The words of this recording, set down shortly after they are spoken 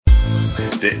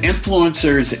The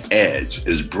Influencer's Edge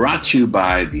is brought to you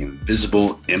by the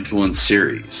Invisible Influence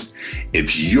Series.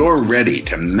 If you're ready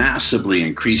to massively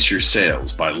increase your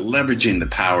sales by leveraging the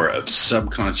power of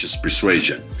subconscious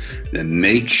persuasion, then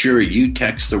make sure you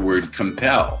text the word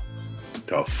COMPEL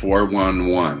to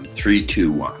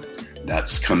 411321.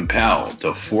 That's COMPEL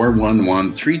to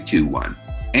 411321.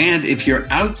 And if you're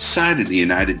outside of the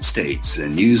United States,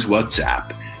 then use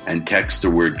WhatsApp and text the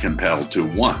word COMPEL to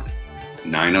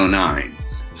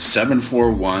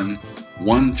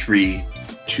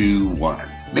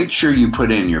 1-909-741-1321. Make sure you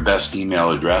put in your best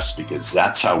email address because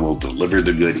that's how we'll deliver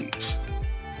the goodies.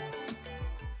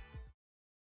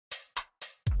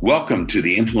 Welcome to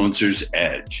the Influencer's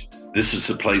Edge. This is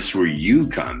the place where you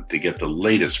come to get the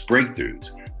latest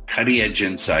breakthroughs, cutting-edge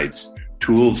insights,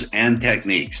 tools, and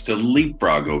techniques to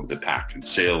leapfrog over the pack in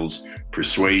sales,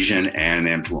 persuasion, and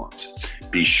influence.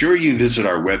 Be sure you visit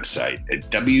our website at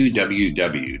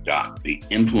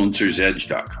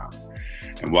www.theinfluencersedge.com.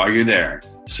 And while you're there,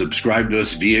 subscribe to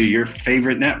us via your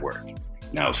favorite network.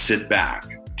 Now sit back,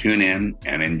 tune in,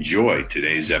 and enjoy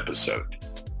today's episode.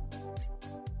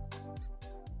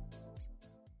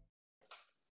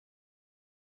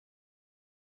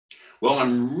 Well,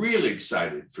 I'm really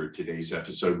excited for today's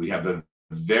episode. We have a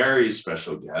very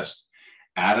special guest,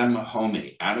 Adam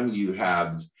Hommey. Adam, you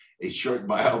have a short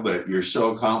bio, but you're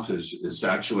so accomplished. It's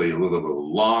actually a little bit of a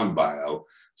long bio.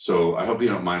 So I hope you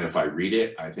don't mind if I read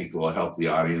it. I think it will help the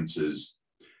audience's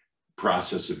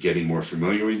process of getting more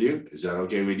familiar with you. Is that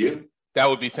okay with you? That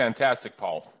would be fantastic,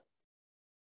 Paul.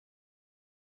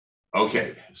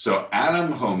 Okay. So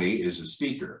Adam Hommey is a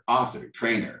speaker, author,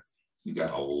 trainer. You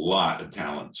got a lot of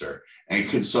talent, sir, and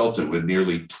consultant with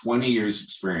nearly 20 years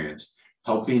experience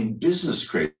helping business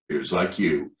creators like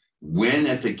you win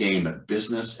at the game of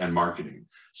business and marketing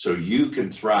so you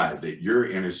can thrive at your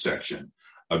intersection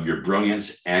of your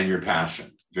brilliance and your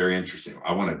passion. Very interesting.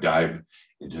 I want to dive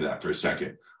into that for a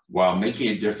second while making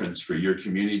a difference for your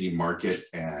community, market,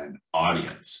 and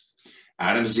audience.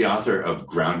 Adam is the author of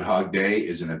Groundhog Day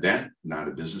is an Event, Not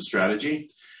a Business Strategy,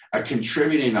 a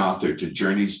contributing author to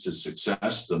Journeys to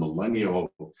Success, the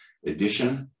Millennial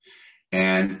Edition,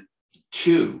 and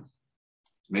two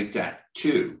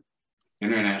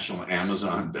international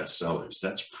Amazon bestsellers.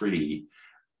 That's pretty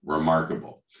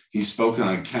remarkable. He's spoken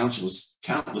on countless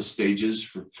stages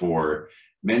for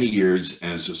many years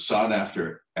and is a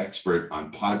sought-after expert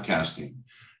on podcasting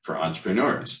for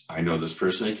entrepreneurs. I know this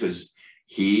personally because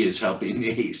he is helping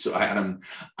me. So Adam,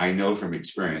 I know from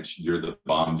experience, you're the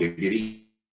bomb diggity.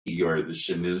 You're the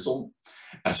schnizzle.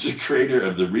 As a creator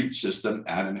of the Reach system,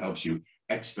 Adam helps you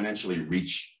exponentially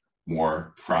reach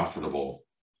more profitable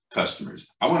customers.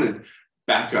 I want to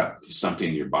back up to something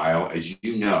in your bio. As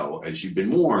you know, as you've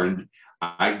been warned,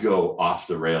 I go off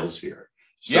the rails here.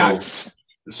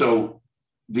 So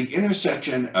the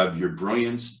intersection of your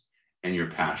brilliance and your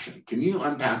passion, can you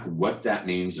unpack what that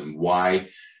means and why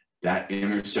that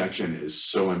intersection is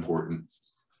so important?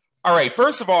 All right.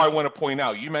 First of all, I want to point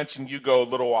out, you mentioned you go a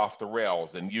little off the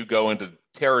rails and you go into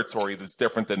territory that's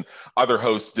different than other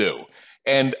hosts do.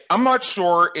 And I'm not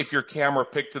sure if your camera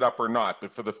picked it up or not,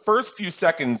 but for the first few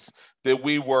seconds that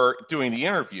we were doing the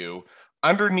interview,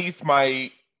 underneath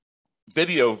my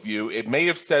video view, it may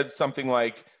have said something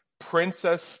like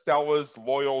Princess Stella's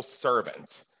loyal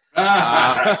servant.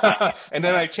 And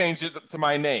then I changed it to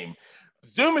my name.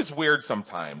 Zoom is weird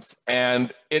sometimes,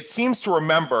 and it seems to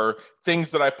remember things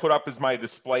that I put up as my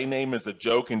display name as a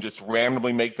joke and just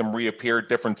randomly make them reappear at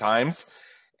different times.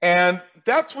 And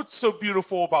that's what's so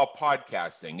beautiful about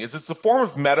podcasting, is it's a form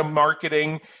of meta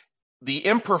marketing. The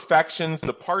imperfections,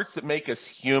 the parts that make us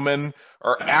human,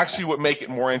 are actually what make it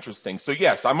more interesting. So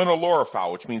yes, I'm an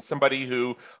allophile, which means somebody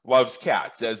who loves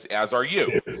cats, as are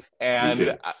you.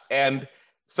 And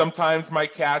sometimes my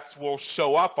cats will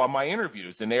show up on my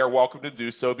interviews, and they are welcome to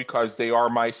do so because they are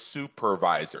my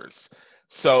supervisors.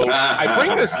 So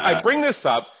I bring this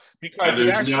up because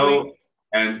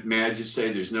and may I just say,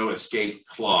 there's no escape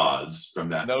clause from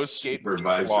that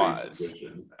supervisory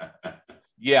position.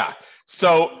 Yeah.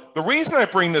 So the reason I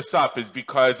bring this up is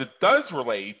because it does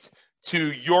relate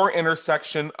to your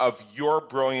intersection of your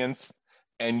brilliance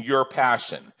and your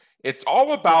passion. It's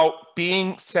all about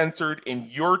being centered in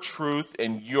your truth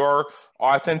and your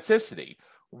authenticity.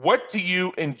 What do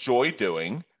you enjoy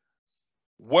doing?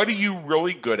 What are you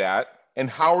really good at? And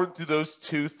how do those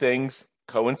two things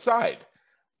coincide?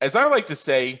 As I like to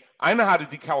say, I know how to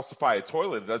decalcify a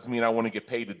toilet. It doesn't mean I want to get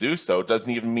paid to do so. It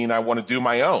doesn't even mean I want to do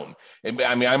my own.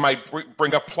 I mean, I might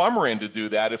bring a plumber in to do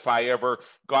that if I ever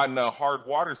got in a hard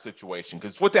water situation.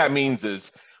 Because what that means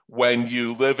is when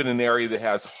you live in an area that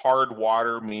has hard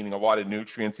water, meaning a lot of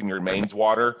nutrients in your mains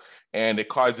water, and it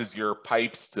causes your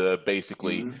pipes to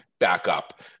basically back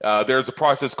up. There's a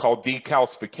process called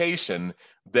decalcification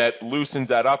that loosens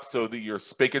that up so that your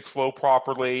spigots flow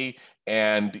properly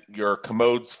and your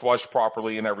commodes flush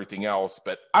properly and everything else.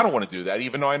 But I don't want to do that,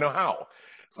 even though I know how.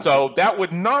 So that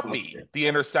would not be the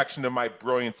intersection of my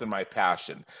brilliance and my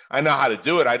passion. I know how to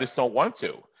do it. I just don't want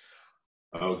to.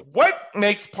 What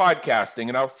makes podcasting,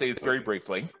 and I'll say this very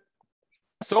briefly,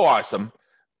 so awesome,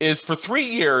 is for 3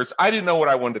 years, I didn't know what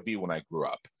I wanted to be when I grew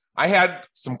up. I had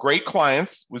some great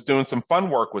clients, was doing some fun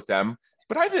work with them,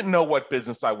 but I didn't know what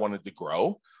business I wanted to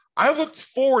grow. I looked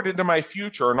forward into my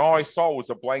future, and all I saw was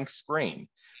a blank screen.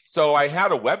 So I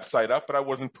had a website up, but I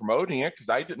wasn't promoting it because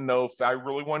I didn't know if I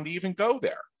really wanted to even go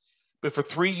there. But for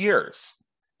 3 years,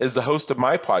 as the host of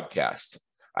my podcast,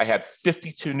 I had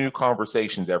 52 new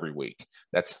conversations every week.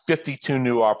 That's 52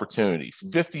 new opportunities,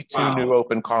 52 new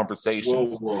open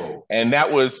conversations. And that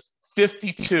was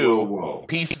 52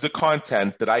 pieces of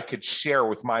content that I could share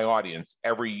with my audience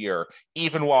every year,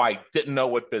 even while I didn't know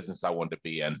what business I wanted to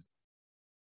be in.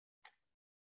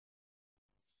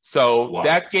 So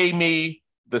that gave me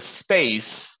the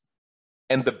space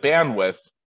and the bandwidth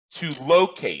to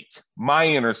locate my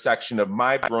intersection of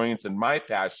my brilliance and my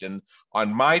passion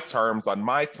on my terms, on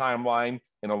my timeline,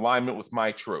 in alignment with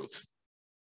my truth.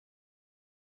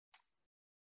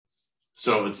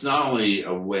 So it's not only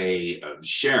a way of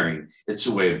sharing, it's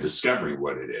a way of discovering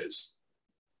what it is.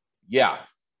 Yeah.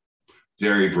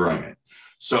 Very brilliant.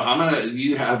 So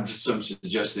you have some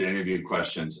suggested interview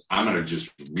questions. I'm going to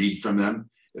just read from them,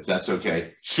 if that's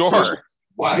okay. Sure. So,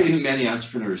 why do many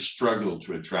entrepreneurs struggle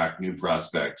to attract new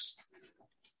prospects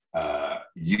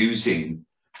using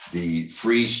the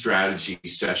free strategy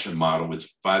session model,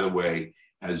 which, by the way,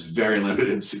 has very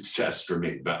limited success for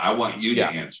me? But I want you to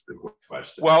answer the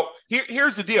question. Well,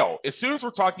 here's the deal. As soon as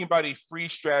we're talking about a free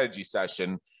strategy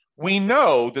session, we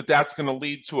know that that's going to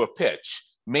lead to a pitch,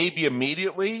 maybe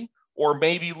immediately or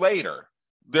maybe later.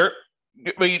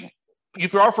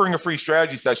 If you're offering a free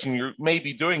strategy session, you may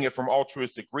be doing it from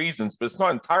altruistic reasons, but it's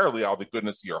not entirely out of the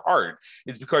goodness of your heart.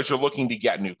 It's because you're looking to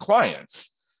get new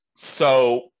clients.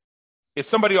 So if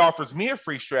somebody offers me a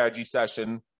free strategy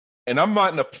session, and I'm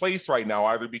not in a place right now,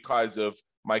 either because of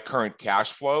my current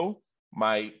cash flow,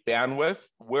 my bandwidth,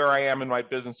 where I am in my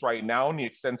business right now, and the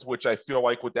extent to which I feel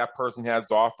like what that person has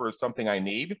to offer is something I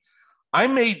need, I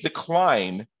may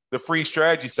decline the free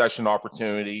strategy session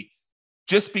opportunity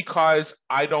just because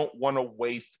I don't want to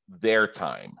waste their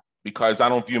time, because I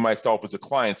don't view myself as a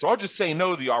client. So I'll just say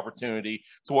no to the opportunity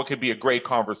to what could be a great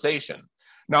conversation.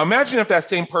 Now, imagine if that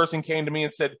same person came to me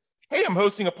and said, "Hey, I'm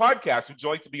hosting a podcast. Would you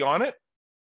like to be on it?"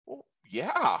 Well,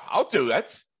 yeah, I'll do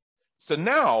that. So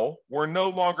now we're no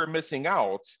longer missing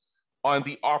out on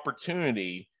the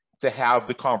opportunity to have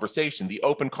the conversation, the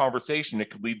open conversation. It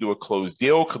could lead to a closed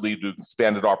deal, could lead to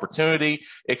expanded opportunity.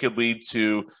 It could lead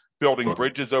to building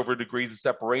bridges over degrees of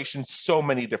separation, so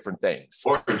many different things.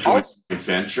 Or a joint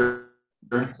venture.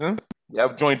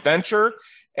 Yeah, joint venture.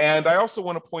 And I also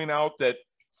want to point out that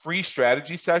free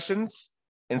strategy sessions,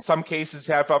 in some cases,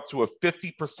 have up to a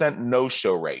 50%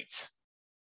 no-show rate.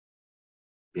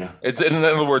 Yeah. In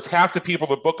other words, half the people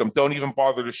that book them don't even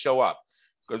bother to show up.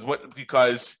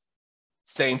 Because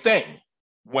same thing.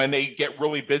 When they get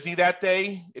really busy that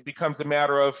day, it becomes a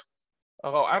matter of,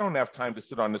 oh, I don't have time to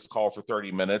sit on this call for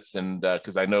 30 minutes, and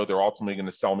because I know they're ultimately going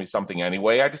to sell me something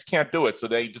anyway. I just can't do it. So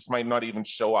they just might not even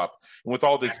show up. And with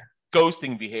all this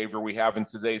ghosting behavior we have in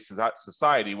today's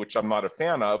society, which I'm not a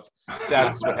fan of,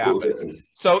 that's what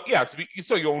happens. So yes,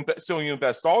 so you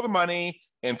invest all the money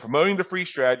in promoting the free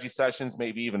strategy sessions,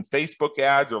 maybe even Facebook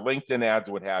ads or LinkedIn ads,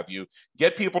 or what have you,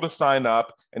 get people to sign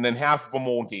up, and then half of them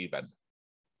won't even.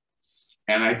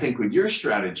 And I think with your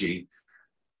strategy,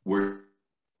 we're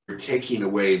taking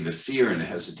away the fear and the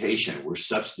hesitation. We're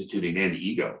substituting in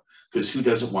ego, because who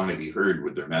doesn't want to be heard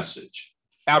with their message?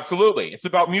 Absolutely. It's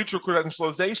about mutual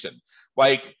credentialization.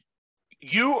 Like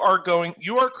you are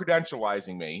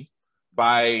credentializing me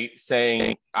by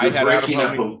saying you're breaking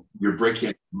up a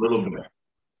little bit.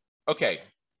 Okay.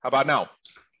 How about now?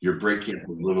 You're breaking up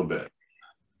a little bit.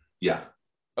 Yeah.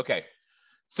 Okay.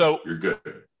 So you're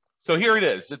good. So here it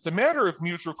is. It's a matter of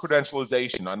mutual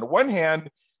credentialization. On the one hand,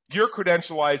 you're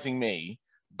credentializing me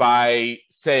by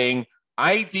saying,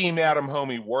 I deem Adam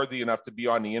Hommey worthy enough to be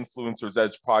on the Influencer's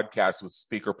Edge podcast with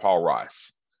speaker Paul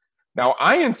Ross. Now,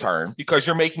 I, in turn, because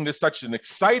you're making this such an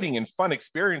exciting and fun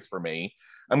experience for me,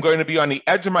 I'm going to be on the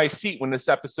edge of my seat when this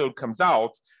episode comes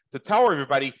out to tell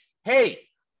everybody, hey,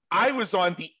 I was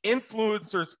on the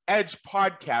Influencer's Edge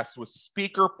podcast with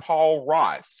speaker Paul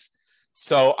Ross.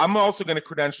 So I'm also going to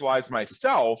credentialize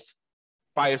myself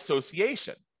by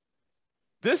association.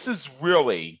 This is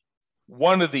really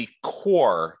one of the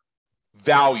core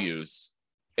values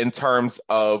in terms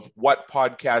of what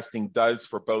podcasting does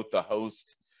for both the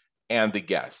host and the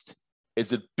guest,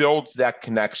 is it builds that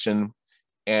connection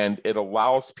and it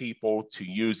allows people to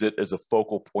use it as a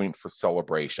focal point for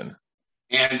celebration.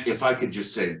 And if I could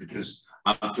just say, because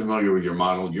I'm familiar with your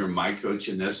model, you're my coach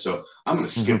in this, so I'm going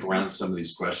to skip around some of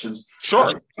these questions. Sure.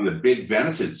 One of the big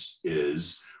benefits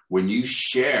is when you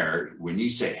share, when you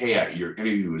say, hey, your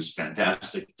interview was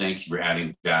fantastic. Thank you for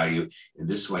adding value in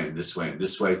this way, and this way, and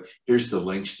this way. Here's the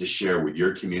links to share with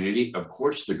your community. Of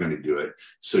course, they're going to do it.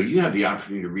 So you have the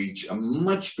opportunity to reach a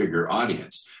much bigger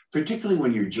audience, particularly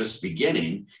when you're just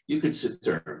beginning. You could sit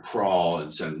there and crawl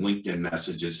and send LinkedIn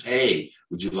messages. Hey,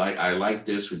 I like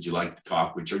this. Would you like to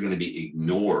talk? Which are going to be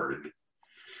ignored.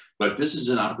 But this is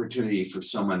an opportunity for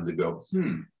someone to go,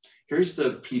 here's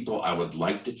the people I would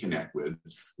like to connect with.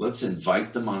 Let's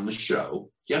invite them on the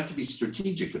show. You have to be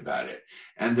strategic about it.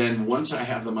 And then once I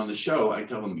have them on the show, I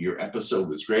tell them your episode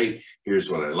was great.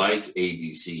 Here's what I like, A,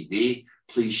 B, C, D.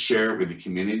 Please share it with the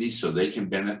community so they can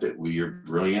benefit with your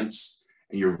brilliance,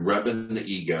 and you're rubbing the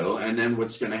ego. And then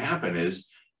what's going to happen is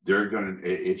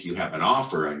if you have an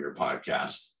offer on your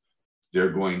podcast,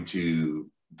 they're going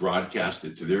to broadcast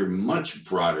it to their much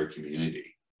broader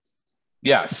community.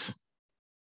 Yes.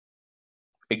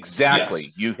 Exactly.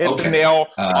 Yes. You hit the nail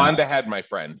on the head, my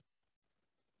friend.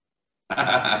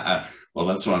 Well,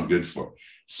 that's what I'm good for.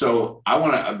 So I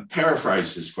want to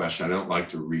paraphrase this question. I don't like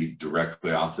to read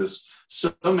directly off this.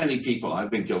 So many people,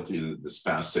 I've been guilty of this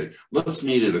past, say, let's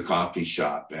meet at a coffee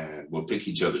shop and we'll pick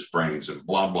each other's brains and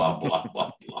blah, blah, blah,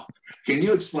 blah, blah. Can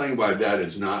you explain why that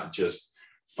is not just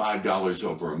 $5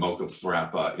 over a mocha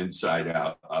frappa, inside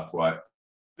out, up what?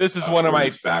 This is one of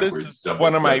my backwards,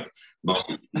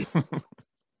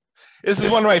 This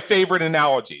is one of my favorite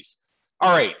analogies.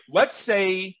 All right, let's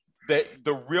say that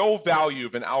the real value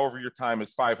of an hour of your time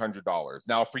is $500.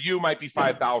 Now, for you, it might be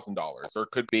 $5,000, or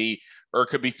it could be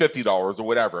 $50 or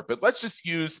whatever. But let's just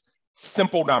use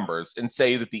simple numbers and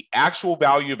say that the actual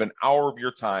value of an hour of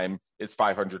your time is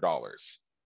 $500.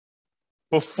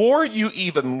 Before you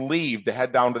even leave to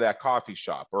head down to that coffee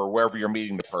shop or wherever you're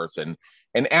meeting the person,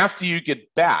 and after you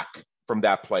get back from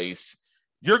that place,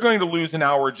 you're going to lose an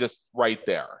hour just right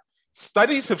there.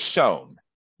 Studies have shown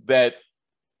that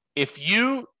if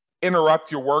you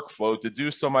interrupt your workflow to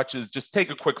do so much as just take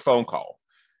a quick phone call,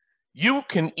 you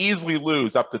can easily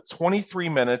lose up to 23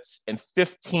 minutes and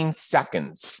 15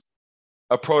 seconds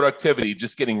of productivity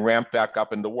just getting ramped back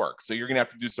up into work. So you're going to have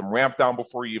to do some ramp down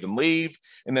before you even leave,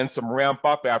 and then some ramp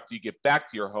up after you get back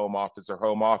to your home office or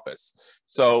home office.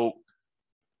 So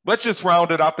let's just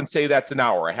round it up and say that's an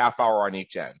hour, a half hour on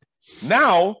each end.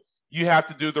 Now you have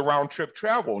to do the round trip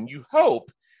travel, and you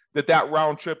hope that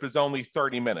round trip is only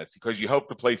 30 minutes because you hope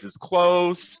the place is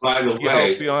close. By the you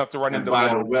way, hope you don't have to run into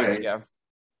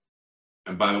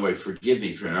And by the way, forgive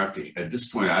me for interrupting. At this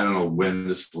point, I don't know when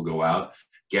this will go out.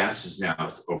 Gas is now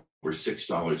over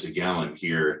 $6 a gallon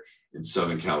here in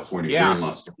Southern California. Yeah. Here in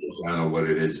Los Angeles, I don't know what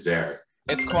it is there.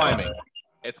 It's climbing.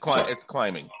 It's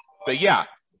climbing. But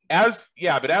as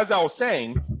I was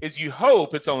saying, is you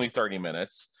hope it's only 30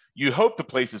 minutes. You hope the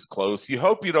place is close. You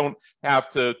hope you don't have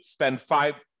to spend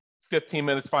 15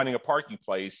 minutes finding a parking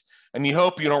place, and you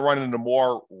hope you don't run into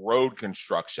more road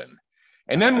construction.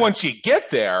 And then once you get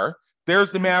there,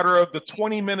 there's a matter of the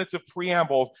 20 minutes of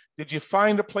preamble. Did you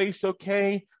find a place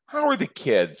okay? How are the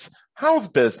kids? How's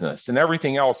business? And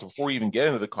everything else before you even get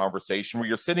into the conversation where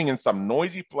you're sitting in some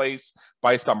noisy place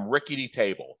by some rickety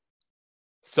table.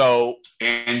 So,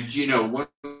 and one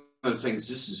of the things,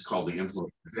 this is called the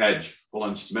influencer's edge. Hold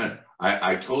on just a minute.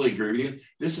 I totally agree with you.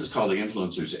 This is called the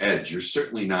influencer's edge. You're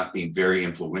certainly not being very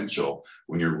influential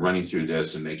when you're running through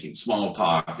this and making small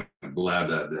talk and blah,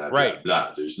 blah, blah, right.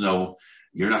 blah, blah.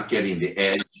 You're not getting the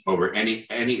edge over any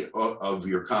of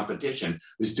your competition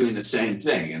who's doing the same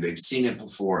thing. And they've seen it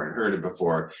before and heard it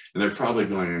before. And they're probably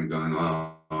going,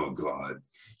 oh God.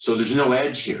 So there's no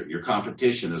edge here. Your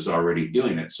competition is already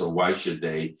doing it. So why should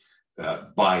they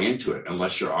buy into it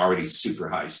unless you're already super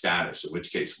high status, in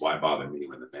which case, why bother meeting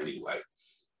with them anyway?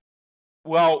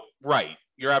 Well, right.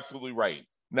 You're absolutely right.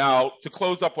 Now, to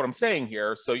close up what I'm saying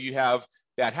here, so you have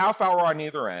that half hour on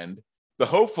either end, the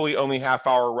hopefully only half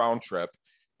hour round trip,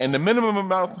 and the minimum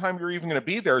amount of time you're even going to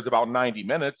be there is about 90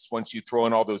 minutes once you throw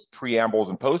in all those preambles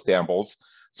and postambles.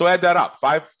 So add that up.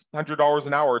 $500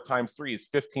 an hour times 3 is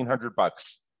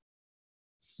 $1,500.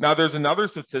 Now, there's another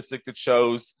statistic that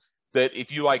shows that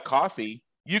if you like coffee,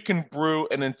 you can brew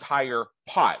an entire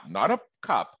pot, not a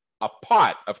cup, a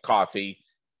pot of coffee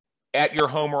at your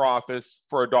home or office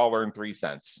for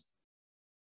 $1.03.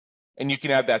 And you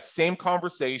can have that same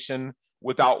conversation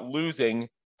without losing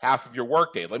half of your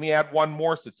workday. Let me add one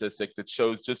more statistic that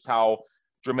shows just how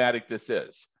dramatic this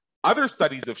is. Other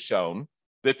studies have shown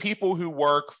that people who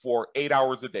work for 8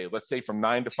 hours a day, let's say from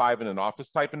 9 to 5 in an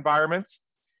office type environment,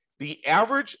 the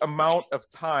average amount of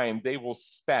time they will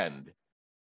spend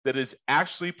that is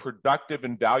actually productive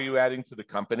and value adding to the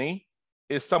company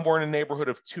is somewhere in the neighborhood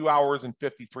of 2 hours and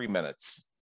 53 minutes.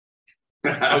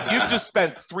 So if you've just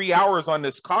spent 3 hours on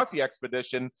this coffee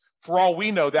expedition, for all we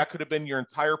know, that could have been your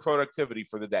entire productivity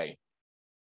for the day.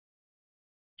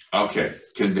 Okay,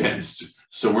 convinced.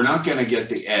 So we're not going to get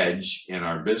the edge in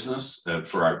our business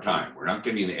for our time. We're not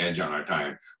getting the edge on our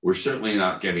time. We're certainly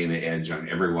not getting the edge on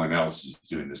everyone else who's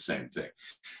doing the same thing.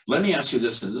 Let me ask you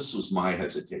this, and this was my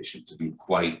hesitation, to be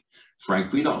quite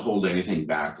frank. We don't hold anything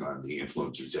back on the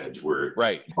influencer's edge. We're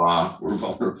raw, we're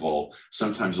vulnerable,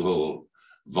 sometimes a little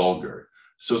vulgar.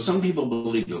 So some people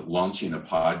believe that launching a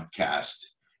podcast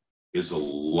is a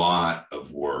lot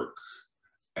of work,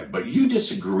 but you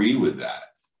disagree with that.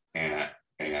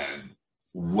 And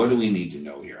what do we need to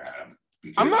know here, Adam?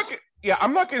 Because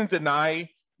I'm not going to deny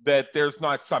that there's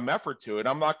not some effort to it.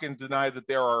 I'm not going to deny that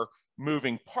there are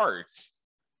moving parts.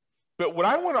 But what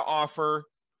I want to offer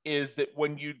is that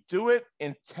when you do it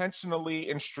intentionally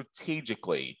and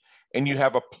strategically, and you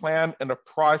have a plan and a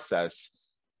process,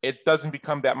 it doesn't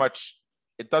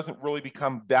really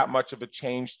become that much of a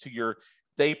change to your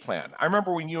day plan. I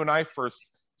remember when you and I first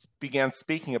began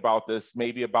speaking about this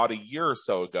maybe about a year or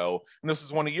so ago, and this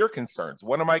is one of your concerns.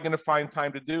 When am I going to find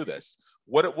time to do this?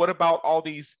 What about all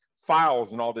these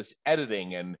files and all this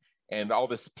editing and all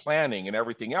this planning and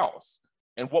everything else?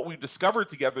 And what we discovered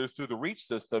together through the Reach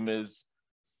system is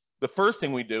the first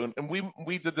thing we do, and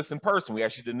we did this in person. We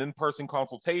actually did an in-person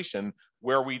consultation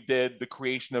where we did the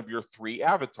creation of your 3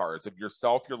 avatars of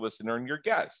yourself, your listener, and your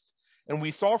guest. And we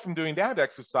saw from doing that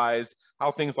exercise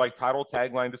how things like title,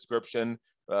 tagline, description,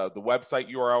 the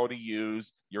website URL to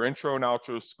use, your intro and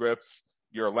outro scripts,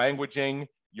 your languaging,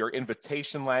 your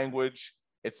invitation language,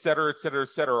 et cetera,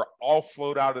 all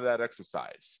flowed out of that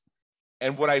exercise.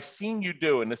 And what I've seen you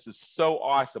do, and this is so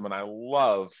awesome, and I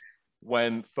love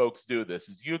when folks do this,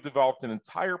 is you've developed an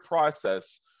entire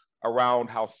process around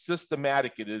how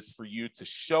systematic it is for you to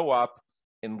show up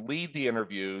and lead the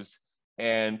interviews,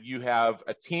 and you have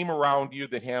a team around you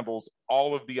that handles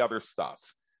all of the other stuff,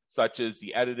 such as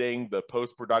the editing, the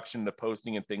post-production, the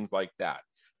posting, and things like that.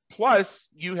 Plus,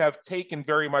 you have taken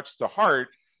very much to heart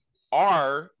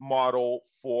our model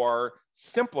for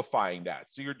simplifying that.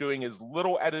 So you're doing as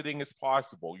little editing as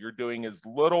possible. You're doing as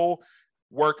little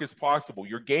work as possible.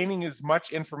 You're gaining as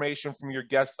much information from your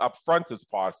guests up front as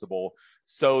possible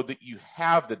so that you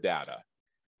have the data.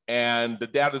 And the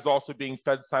data is also being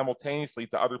fed simultaneously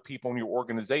to other people in your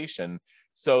organization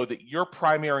so that your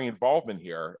primary involvement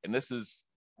here, and this is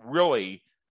really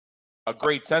a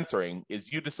great centering,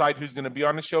 is you decide who's going to be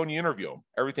on the show and you interview them.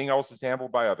 Everything else is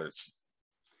handled by others.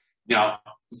 Now,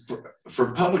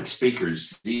 for public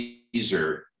speakers, these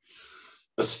are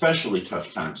especially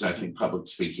tough times. I think public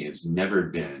speaking has never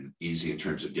been easy in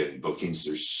terms of getting bookings.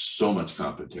 There's so much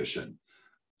competition.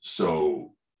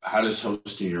 So how does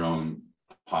hosting your own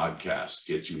podcast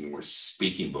get you more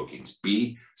speaking bookings?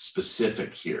 Be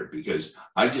specific here, because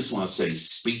I just want to say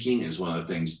speaking is one of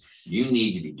the things you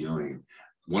need to be doing.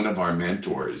 One of our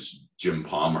mentors, Jim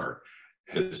Palmer,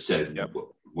 has said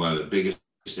one of the biggest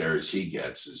errors he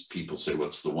gets is people say,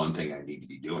 what's the one thing I need to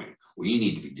be doing? Well, you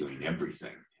need to be doing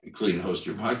everything, including host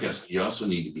your podcast, but you also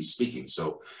need to be speaking.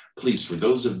 So please, for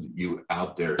those of you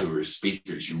out there who are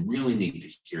speakers, you really need to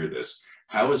hear this.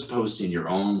 How is posting your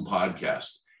own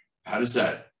podcast, how does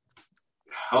that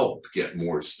help get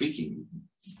more speaking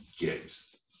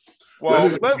gigs? Well,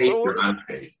 paid or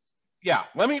unpaid? Yeah,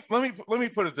 let me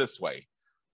put it this way.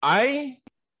 In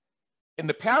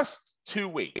the past 2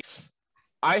 weeks,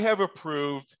 I have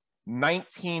approved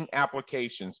 19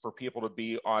 applications for people to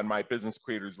be on my Business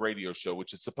Creators Radio show,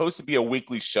 which is supposed to be a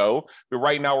weekly show, but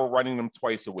right now we're running them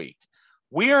twice a week.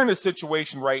 We are in a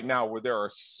situation right now where there are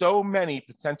so many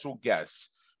potential guests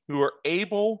who are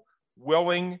able,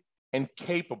 willing, and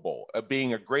capable of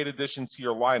being a great addition to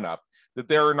your lineup that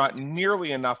there are not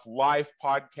nearly enough live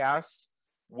podcasts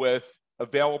with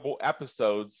available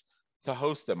episodes to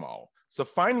host them all. So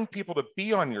finding people to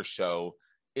be on your show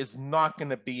is not going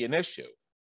to be an issue.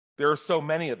 There are so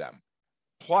many of them.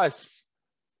 Plus,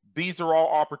 these are all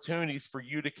opportunities for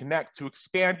you to connect, to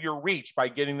expand your reach by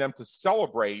getting them to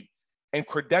celebrate and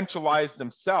credentialize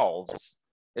themselves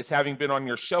as having been on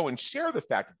your show and share the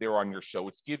fact that they're on your show,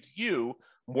 which gives you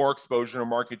more exposure to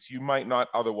markets you might not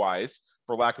otherwise,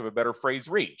 for lack of a better phrase,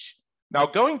 reach. Now,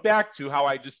 going back to how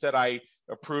I just said I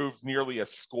approved nearly a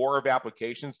score of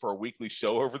applications for a weekly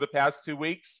show over the past 2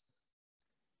 weeks,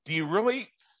 do you really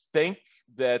think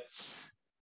that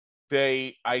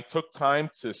I took time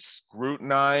to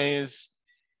scrutinize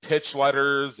pitch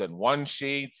letters and one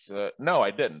sheets? No,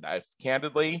 I didn't. I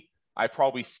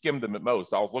probably skimmed them at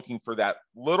most. I was looking for that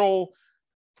little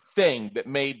thing that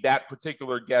made that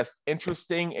particular guest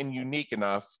interesting and unique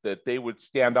enough that they would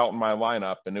stand out in my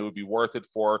lineup and it would be worth it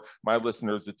for my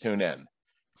listeners to tune in.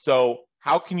 So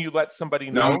how can you let somebody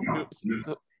know?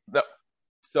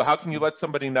 So how can you let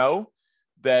somebody know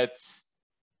that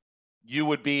you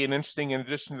would be an interesting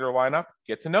addition to their lineup?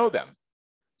 Get to know them.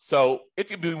 So it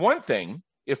could be one thing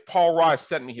if Paul Ross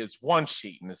sent me his one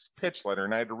sheet and his pitch letter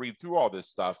and I had to read through all this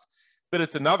stuff, but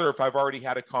it's another if I've already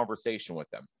had a conversation with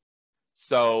them.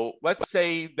 So let's just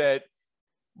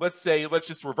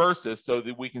reverse this so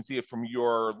that we can see it from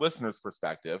your listener's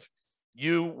perspective.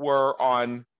 You were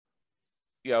on,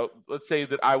 let's say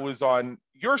that I was on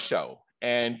your show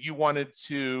and you wanted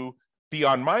to be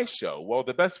on my show. Well,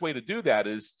 the best way to do that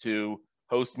is to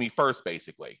host me first,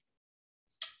 basically.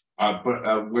 Let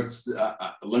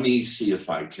me see if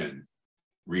I can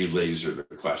re-laser the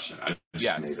question. I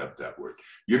just made up that word.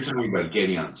 You're talking about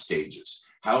getting on stages.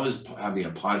 How is having a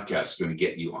podcast going to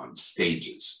get you on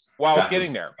stages? Well,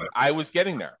 I was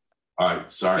getting there. All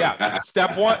right, sorry.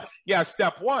 Yeah,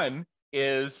 step one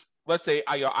is, let's say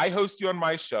I host you on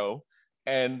my show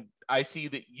and I see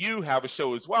that you have a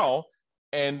show as well.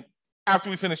 And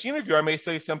after we finish the interview, I may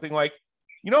say something like,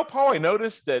 Paul, I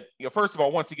noticed that, first of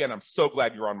all, once again, I'm so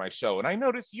glad you're on my show. And I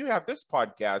noticed you have this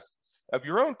podcast of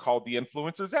your own called The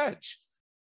Influencer's Edge.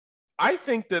 I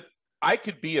think that I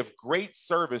could be of great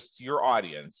service to your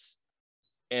audience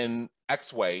in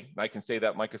X way. I can say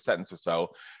that in like a sentence or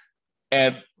so.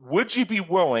 And would you be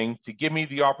willing to give me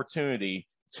the opportunity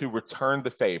to return the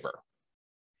favor?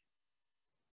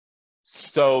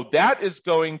 So that is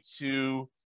going to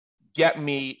get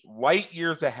me light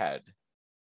years ahead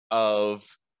of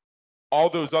all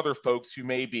those other folks who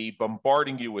may be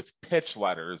bombarding you with pitch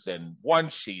letters and one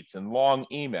sheets and long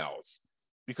emails.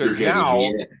 Because now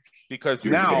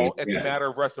it's a matter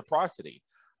of reciprocity.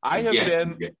 I have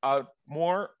been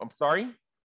more, I'm sorry?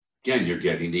 Again, you're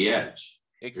getting the edge.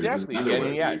 Exactly,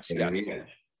 getting the edge.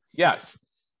 Yes.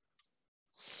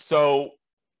 So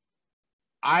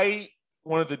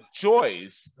one of the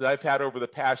joys that I've had over the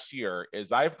past year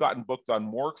is I've gotten booked on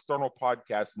more external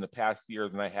podcasts in the past year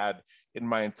than I had in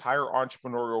my entire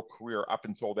entrepreneurial career up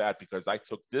until that, because I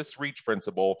took this reach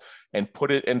principle and put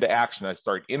it into action. I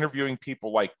started interviewing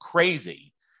people like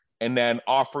crazy and then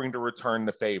offering to return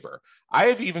the favor. I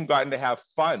have even gotten to have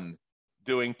fun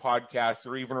doing podcasts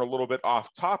or even a little bit off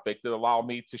topic that allow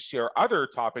me to share other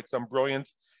topics I'm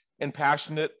brilliant and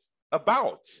passionate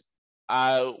about.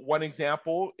 One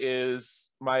example is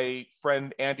my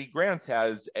friend Andy Grant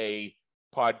has a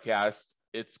podcast.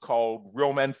 It's called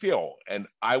Real Men Feel. And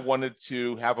I wanted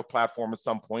to have a platform at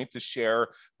some point to share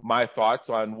my thoughts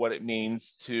on what it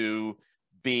means to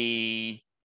be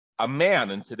a man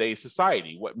in today's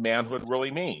society, what manhood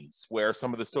really means, where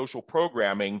some of the social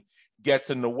programming gets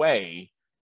in the way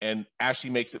and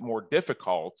actually makes it more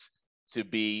difficult to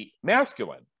be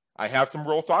masculine. I have some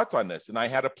real thoughts on this, and I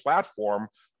had a platform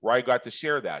where I got to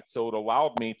share that. So it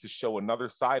allowed me to show another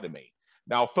side of me.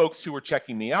 Now, folks who are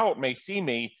checking me out may see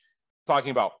me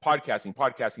talking about podcasting.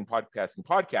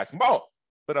 Oh,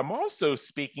 but I'm also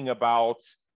speaking about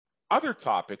other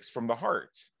topics from the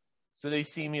heart. So they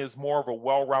see me as more of a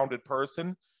well-rounded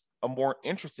person, a more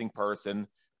interesting person,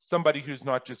 somebody who's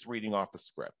not just reading off a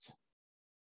script.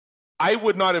 I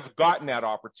would not have gotten that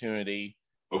opportunity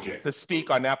to speak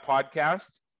on that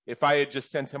podcast if I had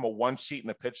just sent him a one sheet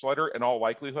and a pitch letter, in all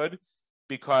likelihood,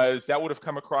 because that would have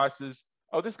come across as,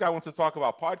 oh, this guy wants to talk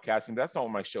about podcasting. That's not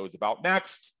what my show is about.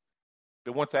 Next.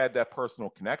 But once I had that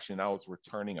personal connection, I was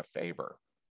returning a favor.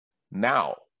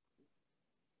 Now,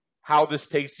 how this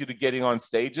takes you to getting on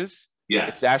stages,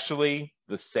 it's actually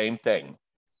the same thing.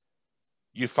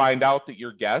 You find out that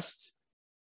your guest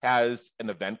has an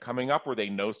event coming up, or they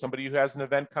know somebody who has an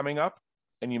event coming up,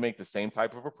 and you make the same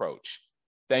type of approach.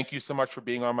 Thank you so much for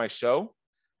being on my show.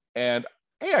 And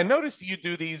hey, I noticed that you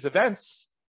do these events.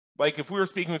 Like if we were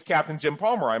speaking with Captain Jim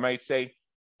Palmer, I might say,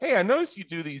 hey, I noticed you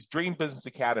do these Dream Business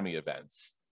Academy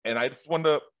events. And I just wanted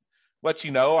to let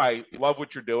you know I love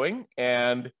what you're doing.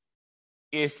 And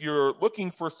if you're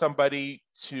looking for somebody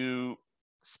to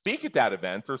speak at that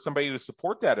event or somebody to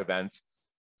support that event,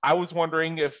 I was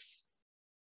wondering if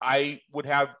I would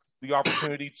have the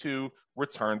opportunity to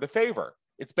return the favor.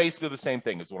 It's basically the same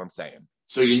thing is what I'm saying.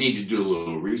 So you need to do a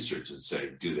little research and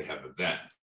say, do they have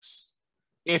events?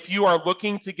 if you are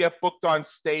looking to get booked on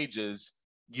stages,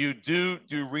 you do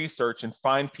research and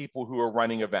find people who are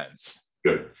running events.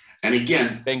 Good. And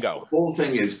again, bingo. The whole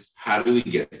thing is, how do we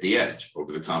get the edge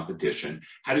over the competition?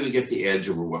 How do we get the edge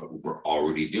over what we're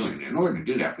already doing? In order to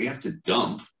do that, we have to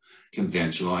dump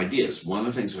conventional ideas. One of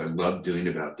the things I love doing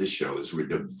about this show is we're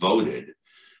devoted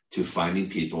to finding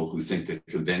people who think the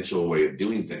conventional way of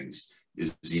doing things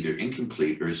is either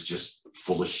incomplete or is just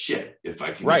full of shit, if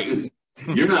I can do it.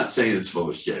 You're not saying it's full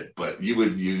of shit, but you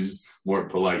would use more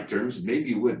polite terms. Maybe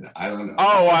you wouldn't. I don't know.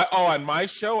 On my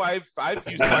show, I've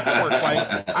used much worse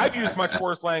language. I've used much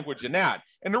worse language than that.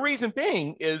 And the reason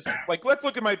being is, like, let's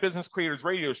look at my Business Creators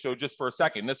Radio show just for a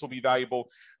second. This will be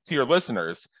valuable to your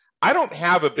listeners. I don't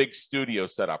have a big studio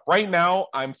set up. Right now,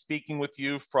 I'm speaking with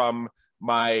you from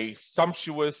my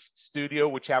sumptuous studio,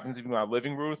 which happens to be my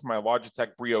living room with my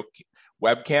Logitech Brio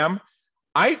webcam.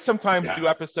 I sometimes do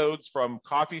episodes from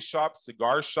coffee shops,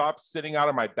 cigar shops, sitting out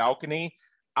on my balcony,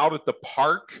 out at the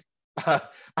park.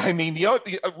 I mean,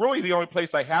 really the only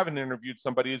place I haven't interviewed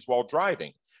somebody is while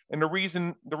driving. And the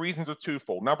reasons are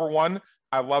twofold. Number one,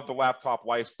 I love the laptop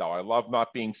lifestyle. I love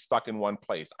not being stuck in one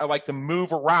place. I like to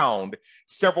move around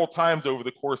several times over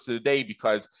the course of the day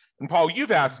because, and Paul,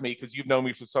 you've asked me, because you've known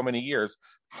me for so many years,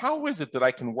 how is it that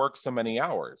I can work so many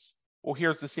hours? Well,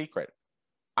 here's the secret.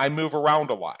 I move around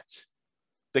a lot.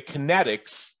 The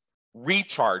kinetics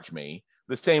recharge me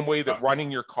the same way that running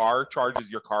your car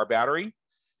charges your car battery.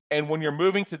 And when you're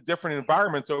moving to different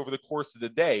environments over the course of the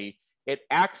day, it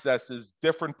accesses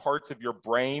different parts of your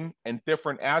brain and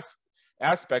different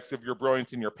aspects of your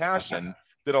brilliance and your passion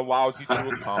that allows you to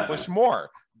accomplish more.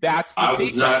 That's the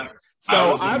secret.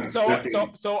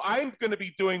 So I'm going to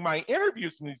be doing my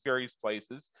interviews in these various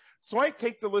places. So I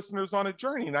take the listeners on a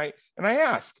journey, and I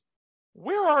ask,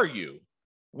 where are you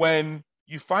when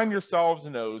you find yourselves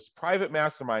in those private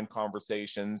mastermind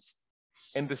conversations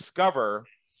and discover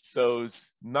those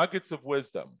nuggets of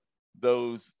wisdom,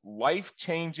 those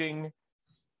life-changing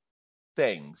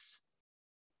things,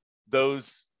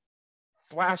 those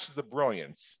flashes of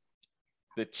brilliance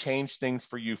that change things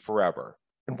for you forever?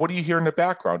 And what do you hear in the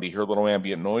background? Do you hear a little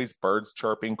ambient noise, birds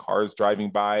chirping, cars driving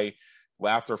by,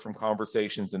 laughter from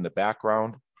conversations in the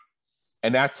background?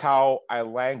 And that's how I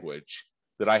language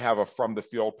that I have a From the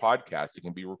Field podcast. It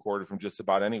can be recorded from just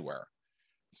about anywhere.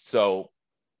 So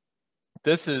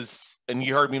this is, and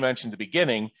you heard me mention at the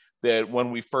beginning that when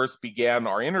we first began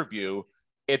our interview,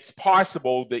 it's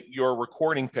possible that your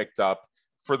recording picked up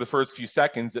for the first few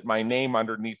seconds that my name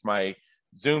underneath my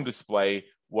Zoom display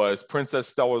was Princess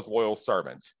Stella's Loyal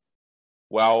Servant.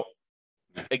 Well,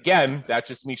 again, that's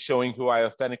just me showing who I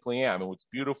authentically am. And what's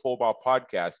beautiful about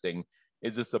podcasting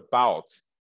is it's about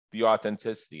the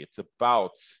authenticity. It's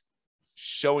about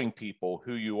showing people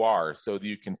who you are so that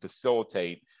you can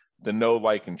facilitate the know,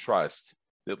 like, and trust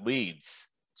that leads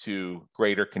to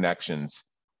greater connections,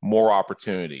 more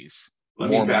opportunities,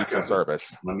 more mutual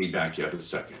service. Let me back you up a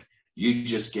second. You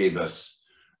just gave us,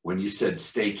 when you said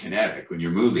stay kinetic, when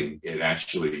you're moving, it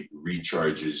actually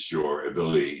recharges your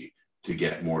ability to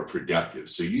get more productive.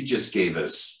 So you just gave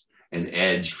us an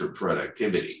edge for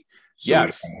productivity. So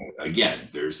yes. Again,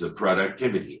 there's the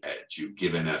productivity edge. You've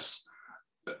given us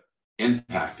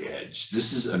impact edge.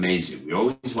 This is amazing. We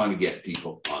always want to get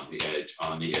people on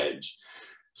the edge,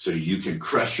 so you can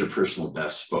crush your personal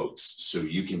best, folks, so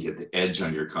you can get the edge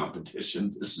on your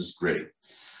competition. This is great.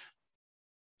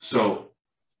 So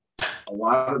a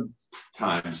lot of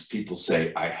times people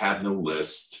say, I have no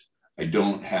list. I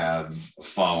don't have a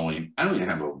following. I don't even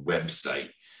have a website.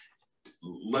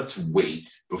 Let's wait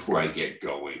before I get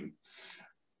going.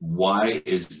 Why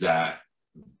is that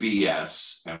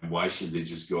BS? And why should they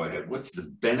just go ahead? What's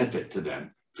the benefit to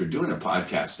them for doing a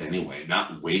podcast anyway,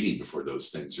 not waiting before those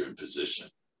things are in position?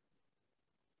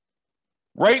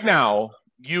 Right now,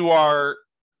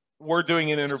 we're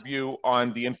doing an interview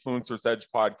on the Influencer's Edge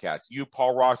podcast. You,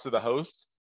 Paul Ross, are the host.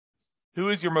 Who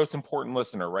is your most important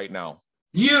listener right now?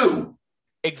 You.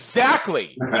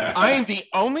 Exactly. I am the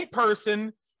only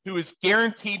person who is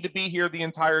guaranteed to be here the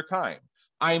entire time.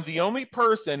 I am the only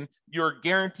person you're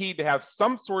guaranteed to have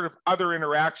some sort of other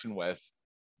interaction with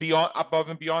above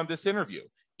and beyond this interview.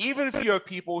 Even if you have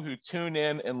people who tune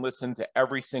in and listen to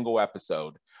every single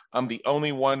episode, I'm the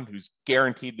only one who's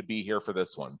guaranteed to be here for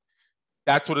this one.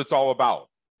 That's what it's all about.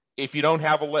 If you don't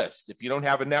have a list, if you don't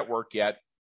have a network yet,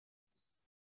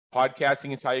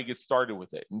 podcasting is how you get started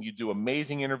with it. And you do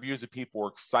amazing interviews that people are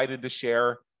excited to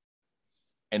share.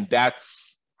 And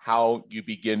that's how you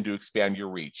begin to expand your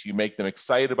reach. You make them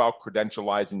excited about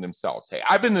credentializing themselves. Hey,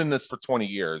 I've been in this for 20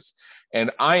 years,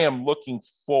 and I am looking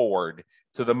forward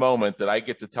to the moment that I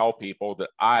get to tell people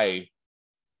that I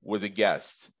was a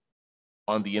guest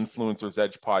on the Influencer's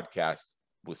Edge podcast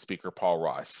with speaker Paul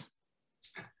Ross.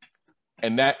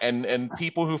 And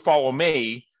people who follow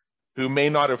me, who may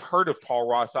not have heard of Paul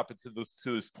Ross up to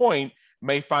this point,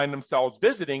 may find themselves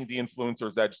visiting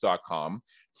theinfluencersedge.com,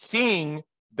 seeing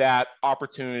that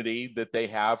opportunity that they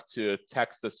have to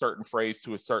text a certain phrase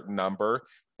to a certain number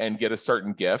and get a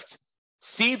certain gift,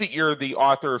 see that you're the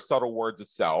author of Subtle Words That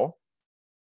Sell,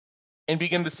 and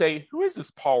begin to say, who is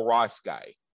this Paul Ross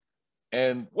guy?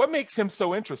 And what makes him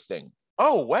so interesting?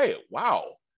 Oh, wait, wow.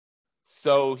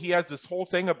 So he has this whole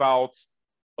thing about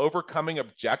overcoming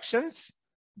objections.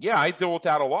 Yeah, I deal with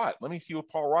that a lot. Let me see what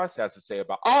Paul Ross has to say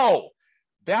about, oh,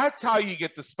 that's how you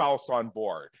get the spouse on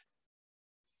board.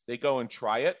 They go and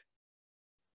try it.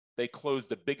 They close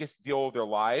the biggest deal of their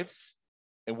lives.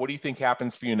 And what do you think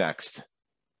happens for you next?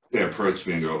 They approach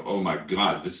me and go, oh my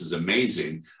God, this is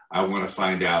amazing. I want to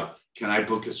find out, can I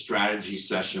book a strategy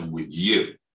session with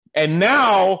you? And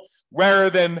now, rather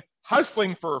than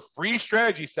hustling for free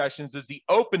strategy sessions is the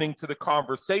opening to the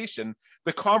conversation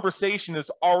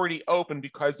is already open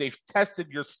because they've tested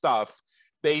your stuff.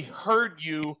 They heard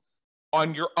you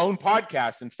on your own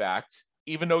podcast, in fact,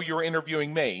 even though you were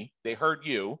interviewing me, they heard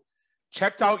you,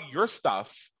 checked out your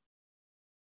stuff,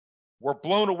 were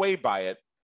blown away by it,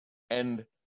 and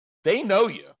they know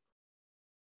you.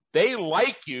 They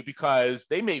like you because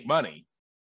they made money,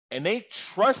 and they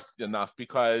trust enough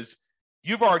because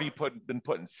you've already been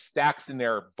putting stacks in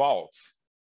their vault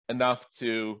enough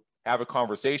to have a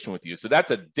conversation with you. So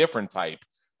that's a different type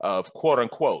of quote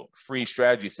unquote free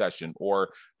strategy session or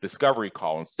discovery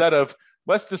call. Instead of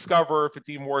let's discover if it's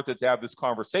even worth it to have this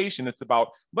conversation, it's about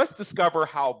let's discover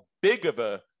how big of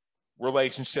a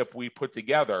relationship we put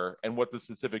together and what the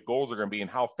specific goals are going to be and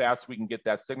how fast we can get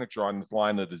that signature on this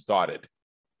line that is dotted.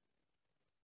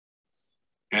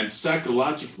 And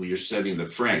psychologically, you're setting the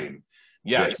frame.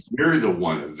 Yes. That you're the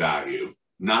one of value,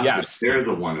 not that they're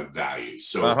the one of value.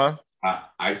 So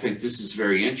I think this is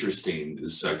very interesting, the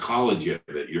psychology of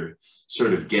it. You're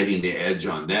sort of getting the edge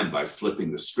on them by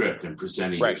flipping the script and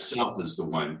presenting yourself as the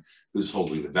one who's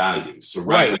holding the value. So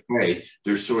right away,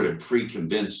 they're sort of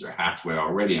pre-convinced or halfway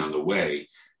already on the way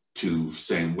to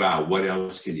saying, wow, what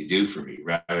else can you do for me?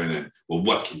 Rather than, well,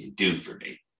 what can you do for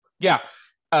me? Yeah.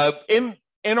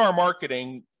 In our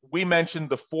marketing, we mentioned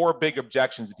the 4 big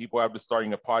objections that people have to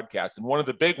starting a podcast. And one of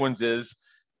the big ones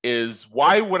is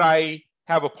why would I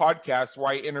have a podcast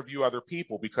where I interview other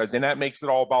people? Because then that makes it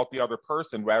all about the other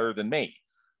person rather than me.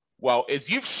 Well, as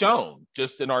you've shown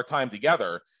just in our time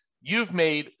together, you've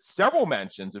made several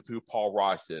mentions of who Paul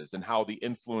Ross is and how the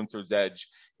Influencer's Edge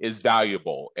is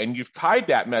valuable. And you've tied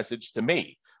that message to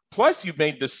me. Plus, you've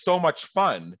made this so much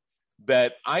fun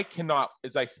that I cannot,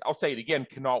 I'll say it again,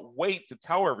 cannot wait to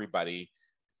tell everybody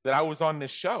that I was on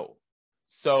this show.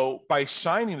 So by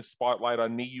shining the spotlight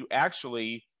on me, you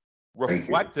actually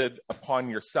reflected upon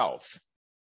yourself.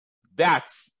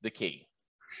 That's the key.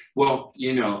 Well,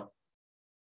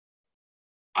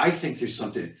 I think there's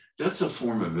something, that's a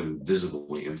form of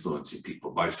invisibly influencing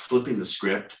people by flipping the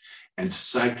script and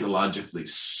psychologically,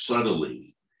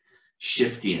 subtly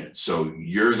shifting it. So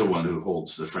you're the one who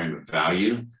holds the frame of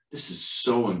value. This is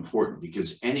so important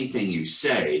because anything you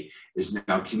say is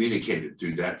now communicated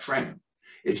through that frame.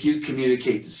 If you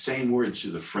communicate the same words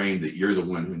through the frame that you're the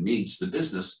one who needs the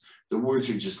business, the words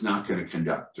are just not going to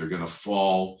conduct. They're going to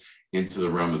fall into the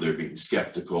realm of their being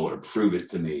skeptical or prove it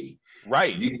to me.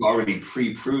 Right. You've already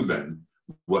pre-proven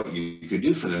what you could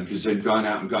do for them because they've gone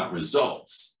out and got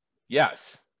results.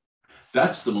 Yes.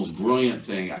 That's the most brilliant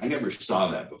thing. I never saw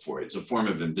that before. It's a form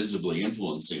of invisibly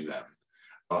influencing them.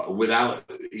 Without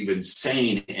even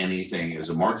saying anything as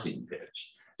a marketing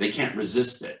pitch. They can't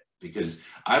resist it because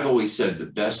I've always said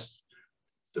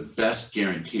the best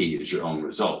guarantee is your own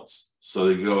results. So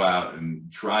they go out and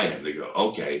try it. They go,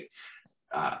 okay,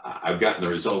 I've gotten the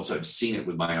results. I've seen it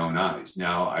with my own eyes.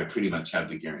 Now I pretty much have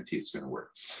the guarantee it's going to work.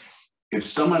 If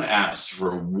someone asks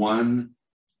for one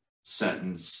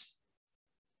sentence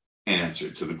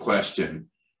answer to the question,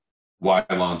 why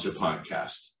launch a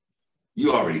podcast?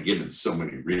 You already given so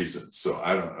many reasons, so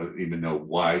I don't even know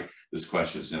why this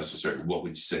question is necessary. What would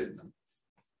you say to them?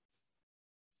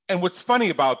 And what's funny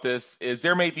about this is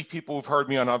there may be people who've heard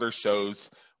me on other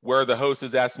shows where the host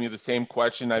has asked me the same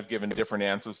question. I've given different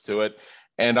answers to it.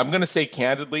 And I'm going to say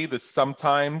candidly that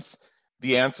sometimes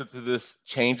the answer to this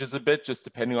changes a bit, just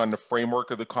depending on the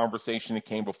framework of the conversation that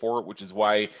came before it, which is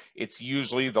why it's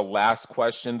usually the last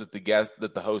question that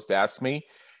the host asks me.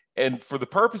 And for the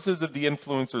purposes of the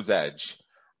Influencer's Edge,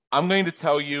 I'm going to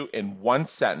tell you in one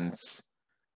sentence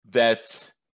that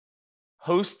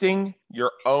hosting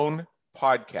your own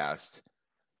podcast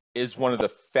is one of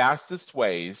the fastest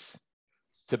ways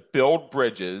to build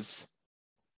bridges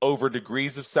over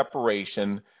degrees of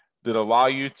separation that allow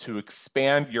you to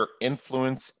expand your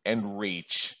influence and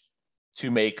reach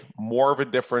to make more of a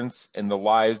difference in the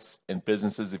lives and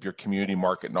businesses of your community,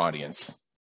 market, and audience.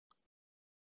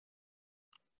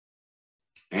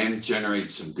 And generate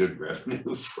some good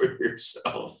revenue for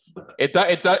yourself. It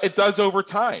does over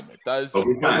time. It does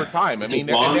over time. I mean,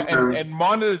 and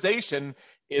monetization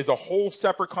is a whole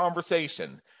separate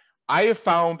conversation. I have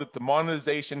found that the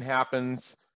monetization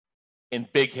happens in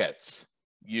big hits.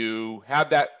 You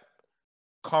have that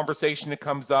conversation that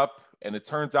comes up, and it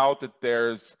turns out that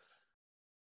there's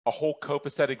a whole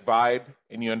copacetic vibe,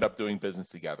 and you end up doing business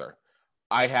together.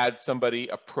 I had somebody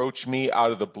approach me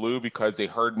out of the blue because they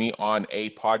heard me on a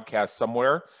podcast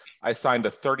somewhere. I signed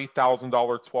a $30,000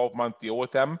 12-month deal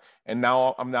with them, and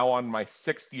now I'm on my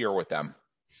 6th year with them.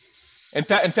 In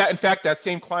fact, that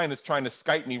same client is trying to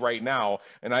Skype me right now,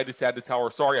 and I just had to tell her,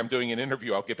 sorry, I'm doing an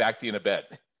interview. I'll get back to you in a bit.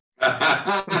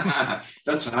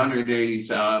 That's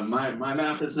 $180,000. My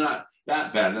math is not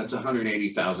that bad. That's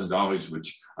 $180,000,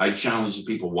 which I challenge the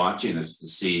people watching us to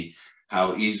see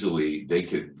how easily they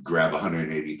could grab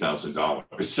 $180,000.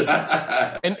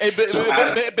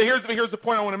 But here's the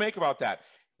point I want to make about that.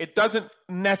 It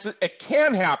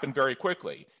can happen very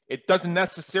quickly. It doesn't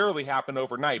necessarily happen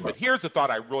overnight. But here's the thought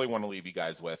I really want to leave you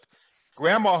guys with.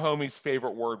 Grandma Hommey's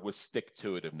favorite word was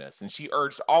stick-to-itiveness, and she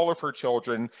urged all of her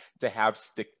children to have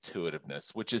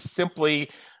stick-to-itiveness, which is simply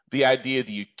the idea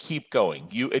that you keep going.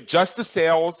 You adjust the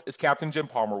sails, as Captain Jim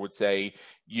Palmer would say.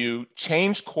 You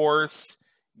change course.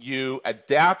 You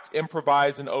adapt,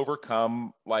 improvise, and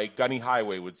overcome, like Gunny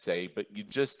Highway would say, but you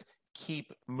just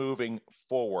keep moving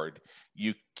forward.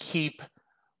 You keep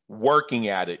working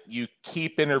at it. You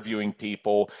keep interviewing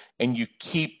people, and you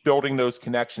keep building those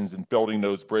connections and building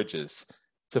those bridges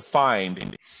to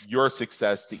find your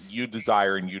success that you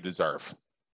desire and you deserve.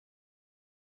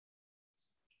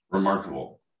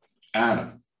 Remarkable.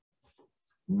 Adam,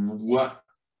 what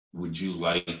would you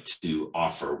like to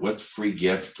offer? What free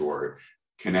gift or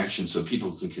connection so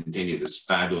people can continue this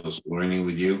fabulous learning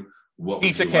with you? What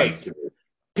piece of cake.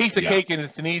 Piece of cake, and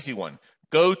it's an easy one.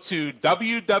 Go to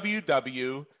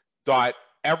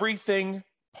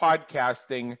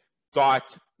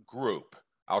www.everythingpodcasting.group.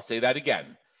 I'll say that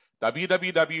again.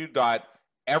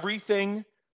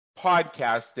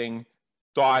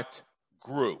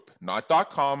 www.everythingpodcasting.group, not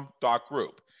 .com,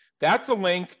 .group. That's a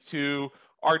link to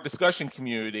our discussion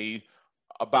community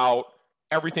about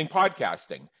everything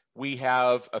podcasting. We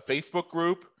have a Facebook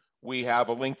group, we have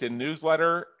a LinkedIn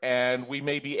newsletter, and we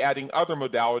may be adding other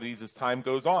modalities as time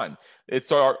goes on.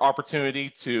 It's our opportunity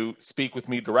to speak with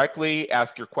me directly,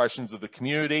 ask your questions of the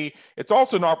community. It's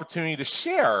also an opportunity to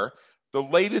share the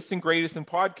latest and greatest in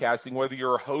podcasting, whether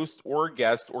you're a host or a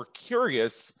guest or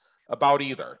curious about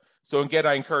either. So again,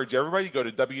 I encourage everybody to go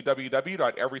to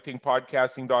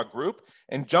www.everythingpodcasting.group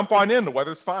and jump on in. The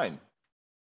weather's fine.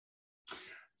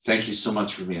 Thank you so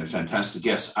much for being a fantastic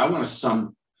guest. I want to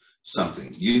sum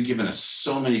something. You've given us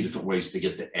so many different ways to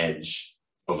get the edge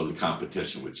over the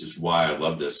competition, which is why I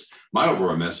love this. My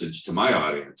overall message to my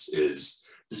audience is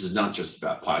this is not just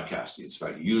about podcasting. It's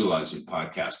about utilizing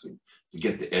podcasting to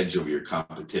get the edge over your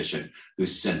competition,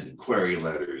 who's sending query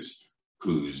letters,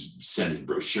 who's sending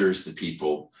brochures to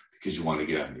people because you want to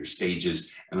get on your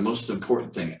stages. And the most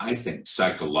important thing, I think,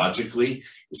 psychologically,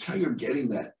 is how you're getting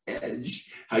that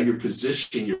edge, how you're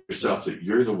positioning yourself that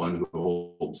you're the one who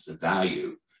holds the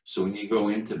value. So when you go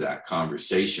into that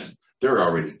conversation, they're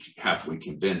already halfway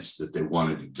convinced that they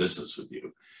want to do business with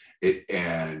you.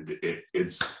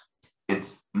 It's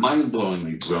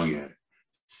mind-blowingly brilliant.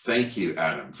 Thank you,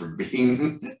 Adam, for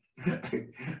being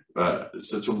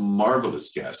such a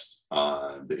marvelous guest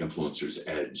on the Influencer's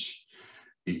Edge.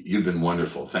 You've been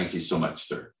wonderful. Thank you so much,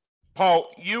 sir. Paul,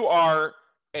 you are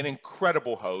an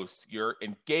incredible host. You're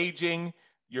engaging,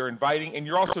 you're inviting, and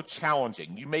you're also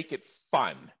challenging. You make it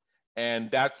fun. And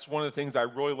that's one of the things I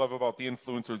really love about the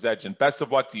Influencer's Edge. And best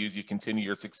of luck to you as you continue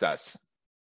your success.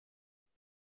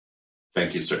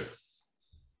 Thank you, sir.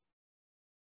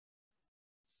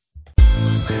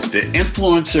 The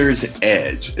Influencer's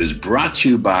Edge is brought to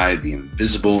you by the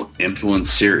Invisible Influence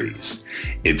Series.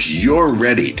 If you're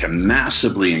ready to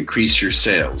massively increase your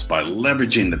sales by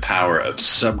leveraging the power of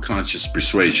subconscious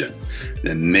persuasion,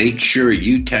 then make sure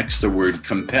you text the word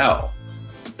COMPEL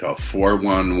to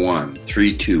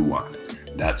 411321.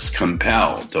 That's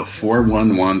COMPEL to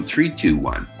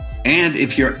 411321. And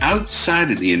if you're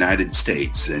outside of the United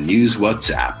States, then use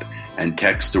WhatsApp and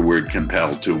text the word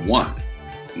COMPEL to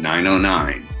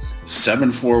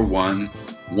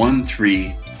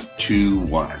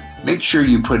 1-909-741-1321. Make sure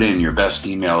you put in your best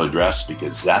email address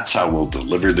because that's how we'll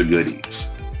deliver the goodies.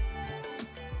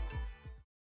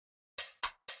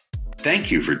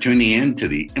 Thank you for tuning in to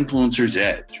the Influencer's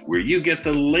Edge, where you get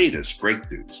the latest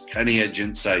breakthroughs, cutting-edge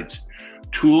insights,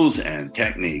 tools, and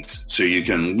techniques so you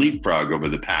can leapfrog over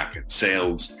the pack in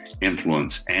sales,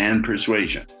 influence, and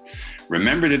persuasion.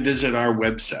 Remember to visit our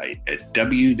website at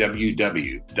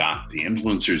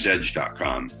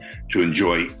www.theinfluencersedge.com to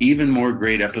enjoy even more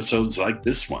great episodes like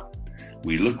this one.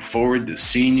 We look forward to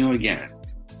seeing you again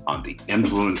on the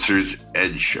Influencer's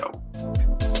Edge Show.